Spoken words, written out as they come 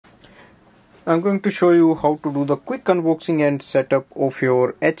I'm going to show you how to do the quick unboxing and setup of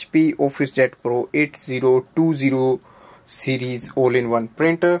your HP OfficeJet Pro 8020 series all-in-one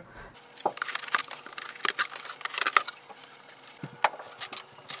printer.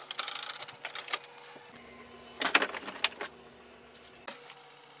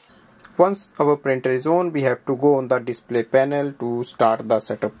 Once our printer is on, we have to go on the display panel to start the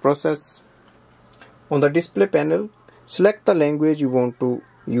setup process. On the display panel, select the language you want to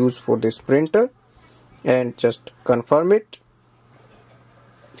use for this printer and just confirm it.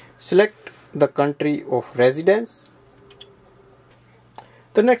 Select the country of residence.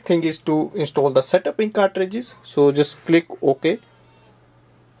 The next thing is to install the setup ink cartridges, so just click OK.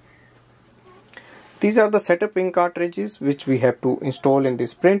 These are the setup ink cartridges which we have to install in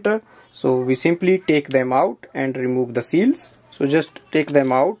this printer. So we simply take them out and remove the seals. So just take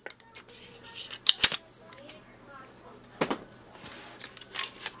them out.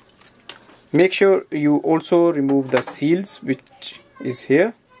 Make sure you also remove the seals which is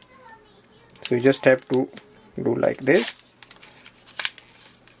here. So you just have to do like this.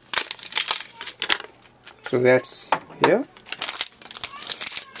 So that's here.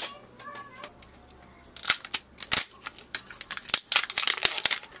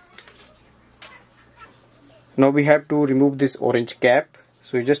 Now we have to remove this orange cap.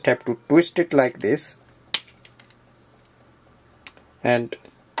 So you just have to twist it like this and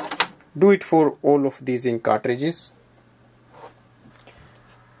do it for all of these ink cartridges.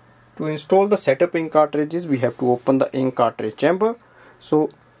 To install the setup ink cartridges, we have to open the ink cartridge chamber. So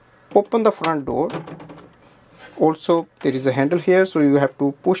open the front door. Also there is a handle here, so you have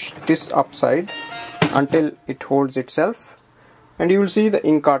to push this upside until it holds itself, and you will see the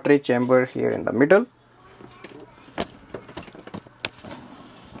ink cartridge chamber here in the middle.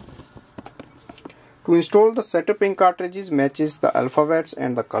 To install the setup ink cartridges, matches the alphabets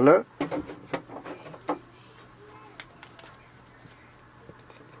and the color.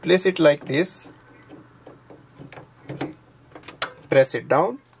 Place it like this. Press it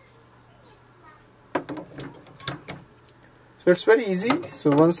down. So it's very easy. So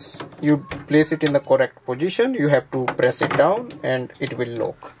once you place it in the correct position, you have to press it down and it will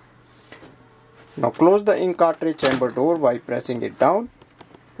lock. Now close the ink cartridge chamber door by pressing it down,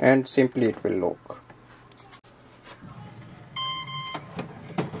 and simply it will lock.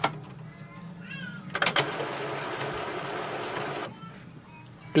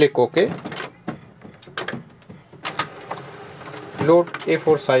 Click OK. Load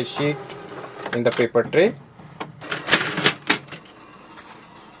A4 size sheet in the paper tray.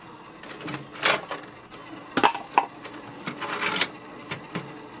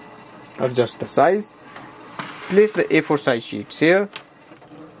 Adjust the size. Place the A4 size sheets here.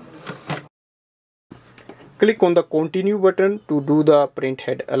 Click on the continue button to do the print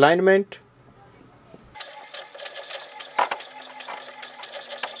head alignment.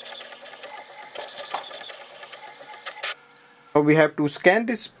 Now we have to scan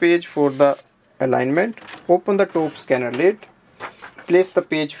this page for the alignment. Open the top scanner lid. Place the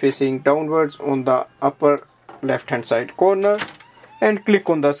page facing downwards on the upper left hand side corner and click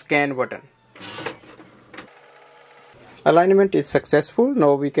on the scan button. Alignment is successful.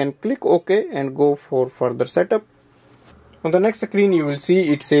 Now we can click OK and go for further setup. On the next screen you will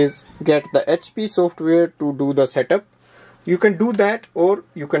see it says get the HP software to do the setup. You can do that, or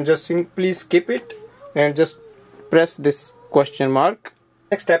you can just simply skip it and just press this question mark.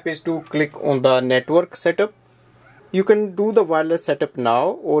 Next step is to click on the network setup. You can do the wireless setup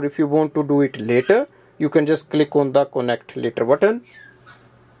now, or if you want to do it later, you can just click on the connect later button.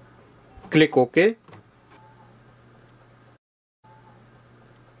 Click OK.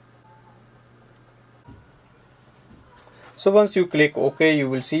 So once you click OK, you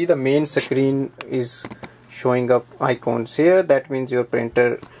will see the main screen is showing up icons here. That means your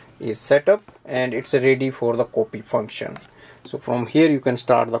printer is set up and it's ready for the copy function. So from here you can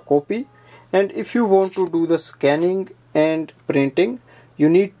start the copy, and if you want to do the scanning and printing, you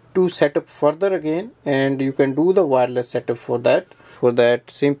need to set up further again, and you can do the wireless setup for that. For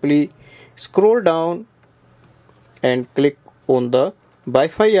that, simply scroll down and click on the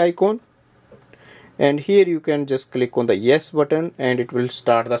Wi-Fi icon, and here you can just click on the yes button and it will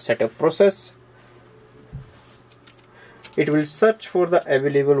start the setup process. It will search for the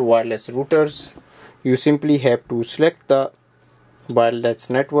available wireless routers. You simply have to select the wireless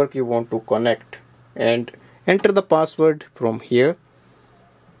network you want to connect and enter the password from here.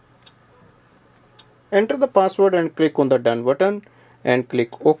 Enter the password and click on the done button and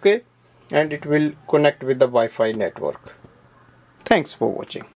click OK, and it will connect with the Wi-Fi network. Thanks for watching.